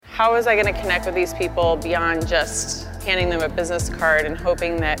How was I going to connect with these people beyond just handing them a business card and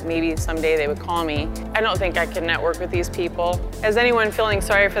hoping that maybe someday they would call me? I don't think I could network with these people. As anyone feeling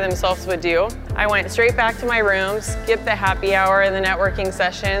sorry for themselves would do, I went straight back to my room, skipped the happy hour and the networking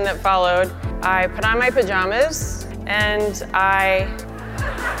session that followed. I put on my pajamas and I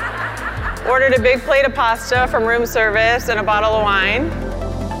ordered a big plate of pasta from room service and a bottle of wine.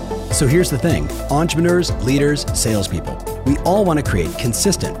 So here's the thing, entrepreneurs, leaders, salespeople, we all want to create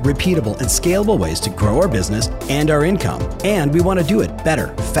consistent, repeatable, and scalable ways to grow our business and our income. And we want to do it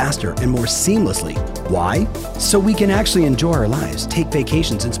better, faster, and more seamlessly. Why? So we can actually enjoy our lives, take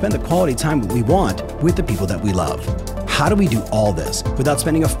vacations, and spend the quality time we want with the people that we love. How do we do all this without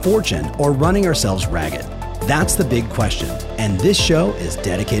spending a fortune or running ourselves ragged? That's the big question, and this show is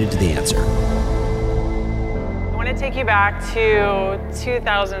dedicated to the answer. I want to take you back to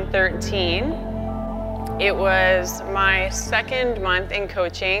 2013. It was my second month in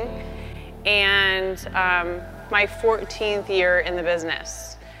coaching and my 14th year in the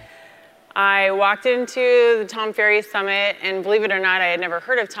business. I walked into the Tom Ferry Summit, and believe it or not, I had never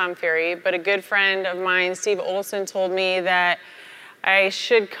heard of Tom Ferry, but a good friend of mine, Steve Olson, told me that I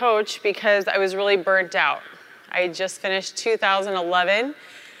should coach because I was really burnt out. I had just finished 2011.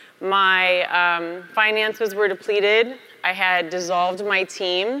 My finances were depleted. I had dissolved my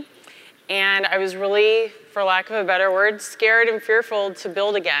team, and I was really, for lack of a better word, scared and fearful to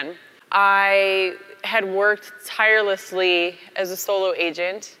build again. I had worked tirelessly as a solo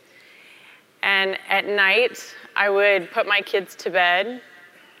agent, and at night, I would put my kids to bed.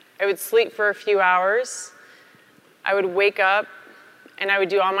 I would sleep for a few hours. I would wake up, and I would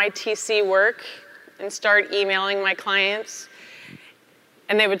do all my TC work and start emailing my clients.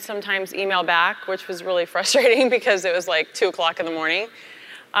 And they would sometimes email back, which was really frustrating because it was like 2 o'clock in the morning.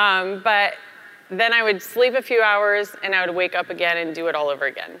 But then I would sleep a few hours and I would wake up again and do it all over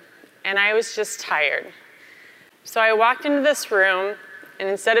again. And I was just tired. So I walked into this room, and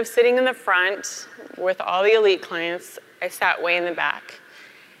instead of sitting in the front with all the elite clients, I sat way in the back.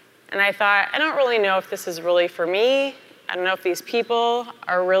 And I thought, I don't really know if this is really for me. I don't know if these people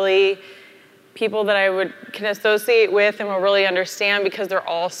are really people that I can associate with and will really understand because they're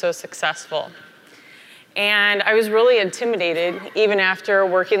all so successful. And I was really intimidated, even after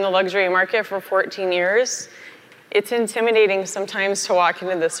working the luxury market for 14 years. It's intimidating sometimes to walk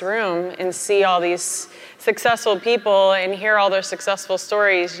into this room and see all these successful people and hear all their successful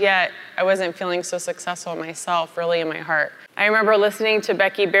stories, yet I wasn't feeling so successful myself, really, in my heart. I remember listening to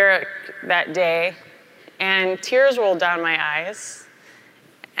Becky Barrett that day, and tears rolled down my eyes.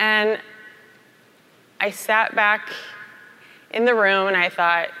 And I sat back in the room and I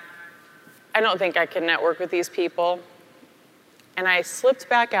thought, I don't think I can network with these people. And I slipped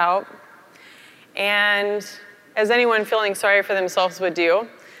back out, and as anyone feeling sorry for themselves would do,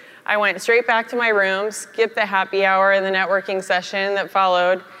 I went straight back to my room, skipped the happy hour and the networking session that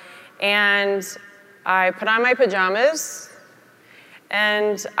followed, and I put on my pajamas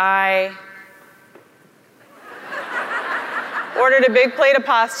and I ordered a big plate of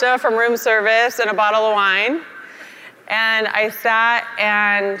pasta from room service and a bottle of wine. And I sat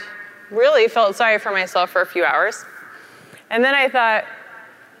and really felt sorry for myself for a few hours. And then I thought,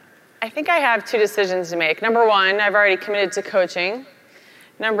 I think I have 2 decisions to make. Number 1, I've already committed to coaching.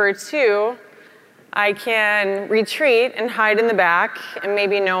 Number 2, I can retreat and hide in the back and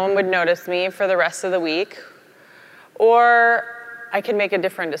maybe no one would notice me for the rest of the week. Or I can make a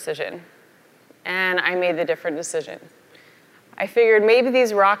different decision. And I made the different decision. I figured maybe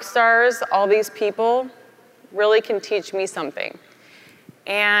these rock stars, all these people, really can teach me something.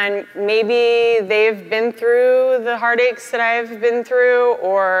 And maybe they've been through the heartaches that I've been through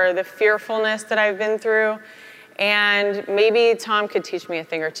or the fearfulness that I've been through. And maybe Tom could teach me a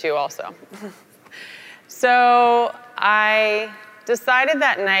thing or two also. So I decided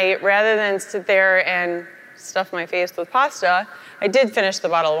that night, rather than sit there and stuff my face with pasta, I did finish the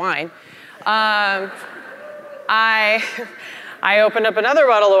bottle of wine. I opened up another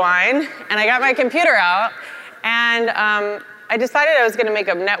bottle of wine, and I got my computer out, and I decided I was going to make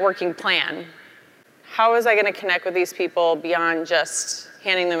a networking plan. How was I going to connect with these people beyond just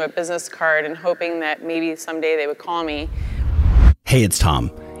handing them a business card and hoping that maybe someday they would call me? Hey, it's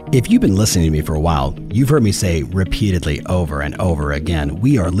Tom. If you've been listening to me for a while, you've heard me say repeatedly over and over again,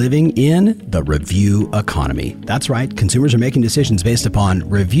 we are living in the review economy. That's right, consumers are making decisions based upon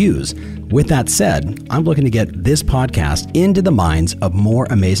reviews. With that said, I'm looking to get this podcast into the minds of more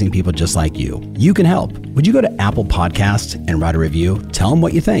amazing people just like you. You can help. Would you go to Apple Podcasts and write a review? Tell them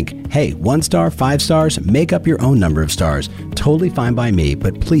what you think. Hey, 1 star, 5 stars, make up your own number of stars. Totally fine by me,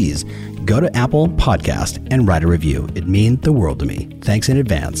 but please go to Apple Podcast and write a review. It'd mean the world to me. Thanks in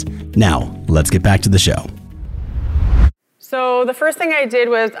advance. Now, let's get back to the show. So the first thing I did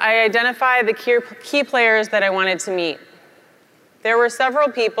was I identified the key players that I wanted to meet. There were several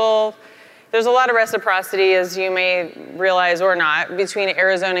people. There's a lot of reciprocity, as you may realize or not, between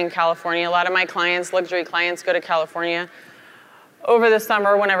Arizona and California. A lot of my clients, luxury clients, go to California over the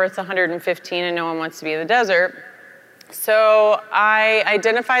summer whenever it's 115 and no one wants to be in the desert. So I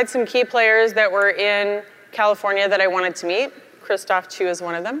identified some key players that were in California that I wanted to meet. Christoph Chu is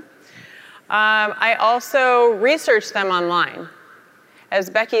one of them. I also researched them online. As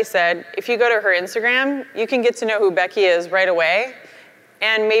Becky said, if you go to her Instagram, you can get to know who Becky is right away.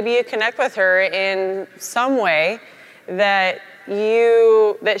 And maybe you connect with her in some way that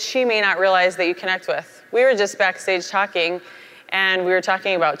she may not realize that you connect with. We were just backstage talking, and we were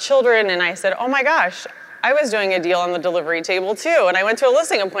talking about children, and I said, oh my gosh, I was doing a deal on the delivery table too, and I went to a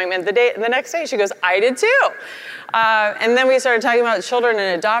listing appointment the next day. She goes, I did too. And then we started talking about children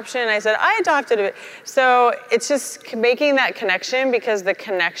and adoption, and I said, I adopted a bit. So it's just making that connection, because the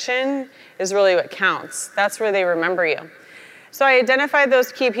connection is really what counts. That's where they remember you. So I identified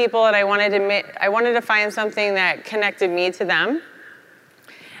those key people, and I wanted to find something that connected me to them.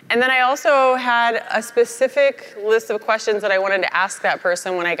 And then I also had a specific list of questions that I wanted to ask that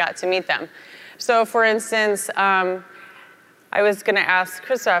person when I got to meet them. So for instance, I was going to ask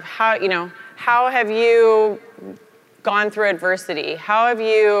Christoph, how have you gone through adversity? How have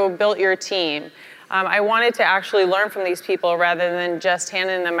you built your team? I wanted to actually learn from these people rather than just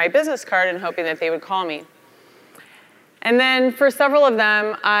handing them my business card and hoping that they would call me. And then for several of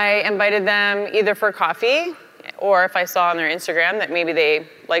them, I invited them either for coffee, or if I saw on their Instagram that maybe they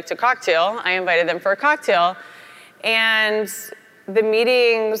liked a cocktail, I invited them for a cocktail. And the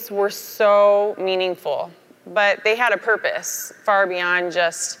meetings were so meaningful, but they had a purpose far beyond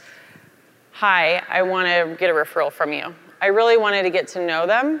just, hi, I want to get a referral from you. I really wanted to get to know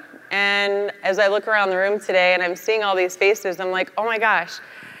them. And as I look around the room today and I'm seeing all these faces, I'm like, oh my gosh,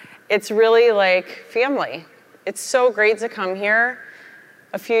 it's really like family. It's so great to come here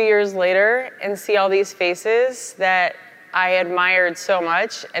a few years later and see all these faces that I admired so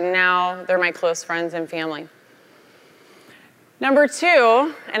much, and now they're my close friends and family. Number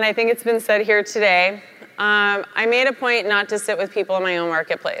two, and I think it's been said here today, I made a point not to sit with people in my own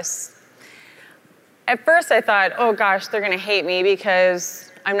marketplace. At first I thought, oh gosh, they're gonna hate me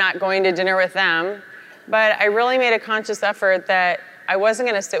because I'm not going to dinner with them, but I really made a conscious effort that I wasn't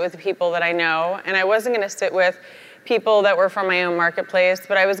gonna sit with the people that I know, and I wasn't gonna sit with people that were from my own marketplace,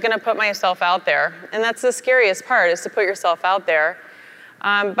 but I was gonna put myself out there. And that's the scariest part, is to put yourself out there.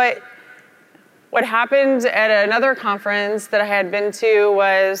 But what happened at another conference that I had been to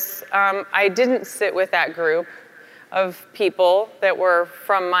was I didn't sit with that group of people that were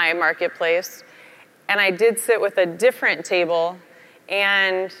from my marketplace, and I did sit with a different table,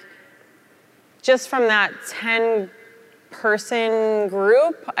 and just from that 10-person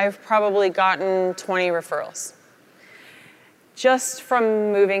group, I've probably gotten 20 referrals, just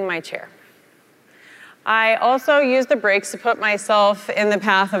from moving my chair. I also use the breaks to put myself in the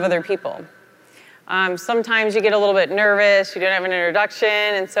path of other people. Sometimes you get a little bit nervous, you don't have an introduction,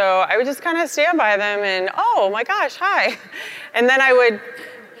 and so I would just kind of stand by them and, oh my gosh, hi. And then I would,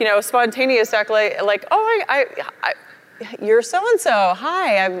 spontaneous act like, oh, you're so-and-so,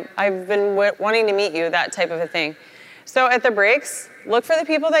 hi, I've been wanting to meet you, that type of a thing. So at the breaks, look for the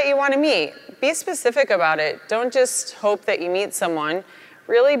people that you want to meet. Be specific about it. Don't just hope that you meet someone.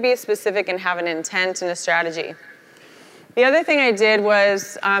 Really be specific and have an intent and a strategy. The other thing I did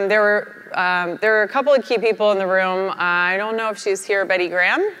was, there were a couple of key people in the room. I don't know if she's here, Betty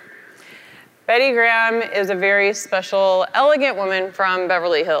Graham. Betty Graham is a very special, elegant woman from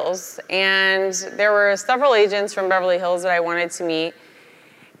Beverly Hills. And there were several agents from Beverly Hills that I wanted to meet.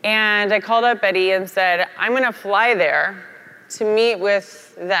 And I called up Betty and said, I'm gonna fly there to meet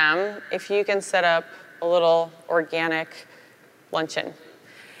with them if you can set up a little organic luncheon.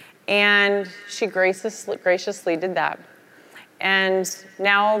 And she graciously did that. And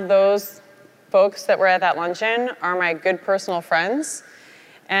now those folks that were at that luncheon are my good personal friends.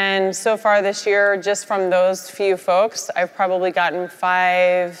 And so far this year, just from those few folks, I've probably gotten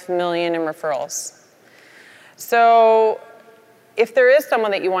 5 million in referrals. So if there is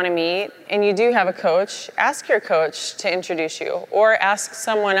someone that you want to meet and you do have a coach, ask your coach to introduce you, or ask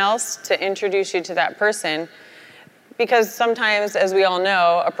someone else to introduce you to that person. Because sometimes, as we all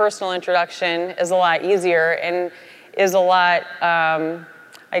know, a personal introduction is a lot easier and is a lot,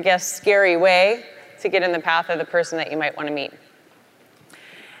 scary way to get in the path of the person that you might want to meet.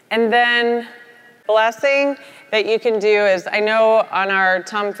 And then the last thing that you can do is, I know on our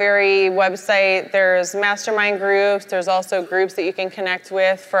Tom Ferry website, there's mastermind groups. There's also groups that you can connect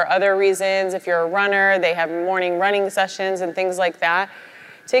with for other reasons. If you're a runner, they have morning running sessions and things like that.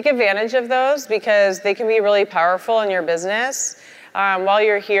 Take advantage of those because they can be really powerful in your business. While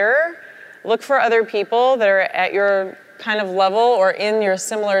you're here, look for other people that are at your kind of level or in your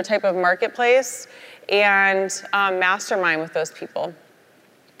similar type of marketplace and mastermind with those people.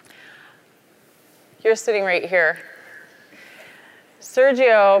 You're sitting right here.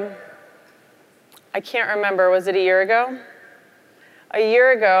 Sergio, I can't remember, was it a year ago? A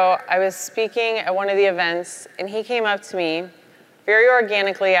year ago, I was speaking at one of the events, and he came up to me very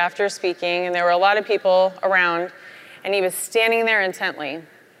organically after speaking, and there were a lot of people around, and he was standing there intently,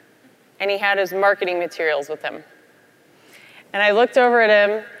 and he had his marketing materials with him. And I looked over at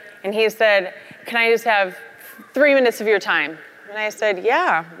him, and he said, "Can I just have 3 minutes of your time?" And I said,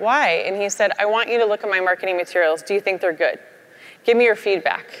 "Yeah, why?" And he said, "I want you to look at my marketing materials. Do you think they're good? Give me your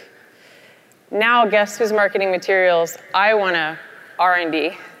feedback." Now, guess whose marketing materials I want to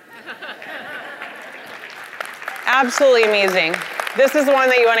R&D? Absolutely amazing. This is the one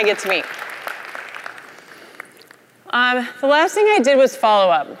that you want to get to meet. The last thing I did was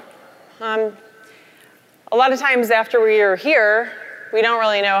follow up. A lot of times after we are here, we don't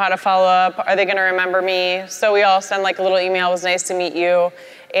really know how to follow up. Are they going to remember me? So we all send like a little email, "It was nice to meet you."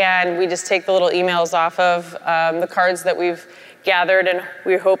 And we just take the little emails off of the cards that we've gathered, and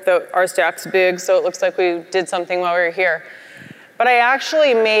we hope that our stack's big so it looks like we did something while we were here. But I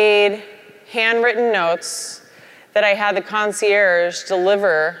actually made handwritten notes that I had the concierge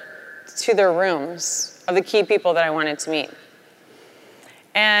deliver to their rooms of the key people that I wanted to meet.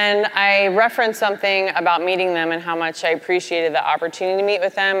 And I referenced something about meeting them and how much I appreciated the opportunity to meet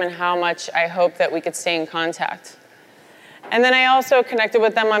with them and how much I hoped that we could stay in contact. And then I also connected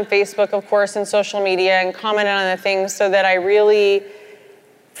with them on Facebook, of course, and social media and commented on the things so that I really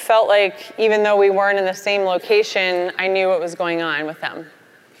felt like even though we weren't in the same location, I knew what was going on with them.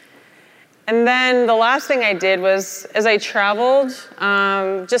 And then the last thing I did was, as I traveled,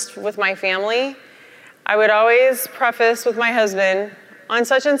 just with my family, I would always preface with my husband, "On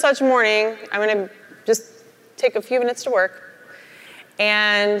such and such morning, I'm going to just take a few minutes to work."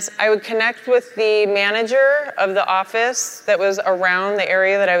 And I would connect with the manager of the office that was around the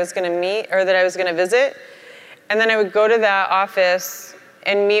area that I was going to meet or that I was going to visit. And then I would go to that office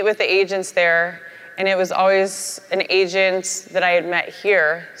and meet with the agents there. And it was always an agent that I had met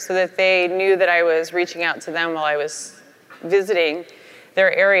here so that they knew that I was reaching out to them while I was visiting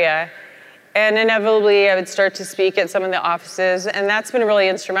their area. And inevitably, I would start to speak at some of the offices, and that's been really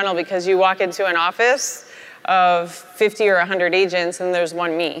instrumental because you walk into an office of 50 or 100 agents, and there's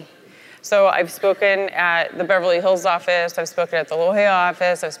one me. So I've spoken at the Beverly Hills office, I've spoken at the La Jolla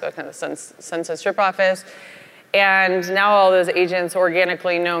office, I've spoken at the Sunset Strip office, and now all those agents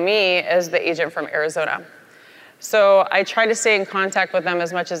organically know me as the agent from Arizona. So I try to stay in contact with them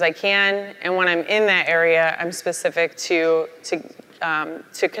as much as I can, and when I'm in that area, I'm specific to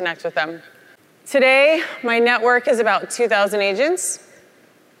connect with them. Today, my network is about 2,000 agents.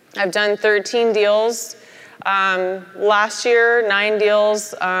 I've done 13 deals last year, 9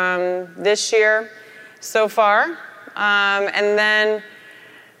 deals this year so far. And then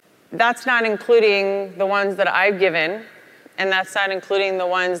that's not including the ones that I've given, and that's not including the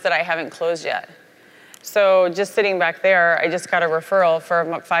ones that I haven't closed yet. So just sitting back there, I just got a referral for a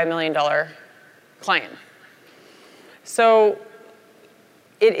 $5 million client. So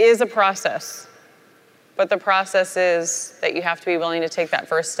it is a process. But the process is that you have to be willing to take that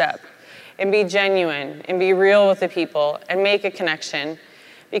first step and be genuine and be real with the people and make a connection.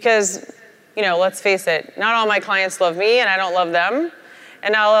 Because, you know, let's face it, not all my clients love me and I don't love them.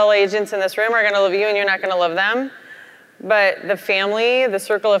 And not all agents in this room are going to love you and you're not going to love them. But the family, the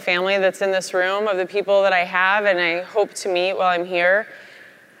circle of family that's in this room of the people that I have and I hope to meet while I'm here,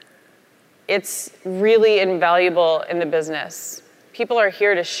 it's really invaluable in the business. People are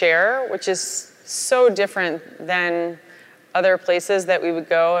here to share, which is so different than other places that we would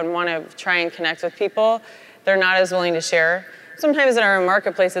go and want to try and connect with people. They're not as willing to share. Sometimes in our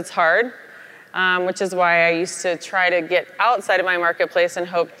marketplace it's hard, which is why I used to try to get outside of my marketplace and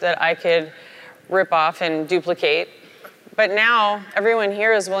hope that I could rip off and duplicate. But now everyone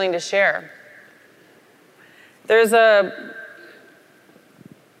here is willing to share. There's a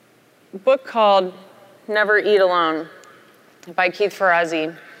book called Never Eat Alone by Keith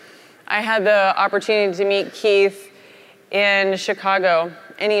Ferrazzi. I had the opportunity to meet Keith in Chicago,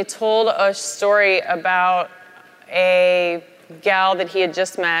 and he told a story about a gal that he had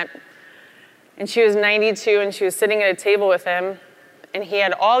just met, and she was 92, and she was sitting at a table with him, and he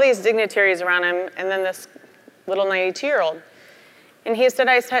had all these dignitaries around him, and then this little 92-year-old. And he said,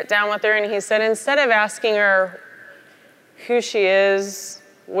 I sat down with her and he said, instead of asking her who she is,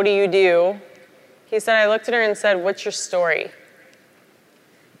 what do you do? He said, I looked at her and said, what's your story?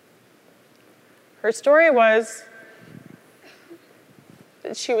 Her story was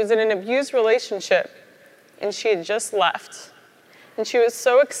that she was in an abused relationship and she had just left. And she was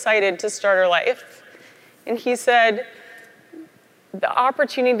so excited to start her life. And he said, the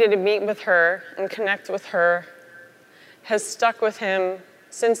opportunity to meet with her and connect with her has stuck with him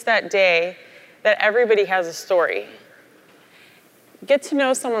since that day, that everybody has a story. Get to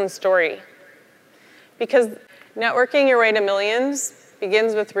know someone's story. Because networking your way to millions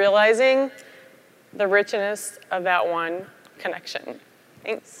begins with realizing the richness of that one connection.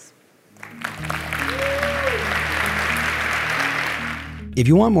 Thanks. If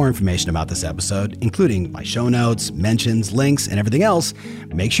you want more information about this episode, including my show notes, mentions, links, and everything else,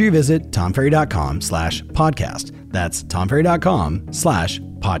 make sure you visit tomferry.com/podcast. That's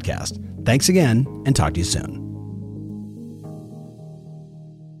tomferry.com/podcast. Thanks again, and talk to you soon.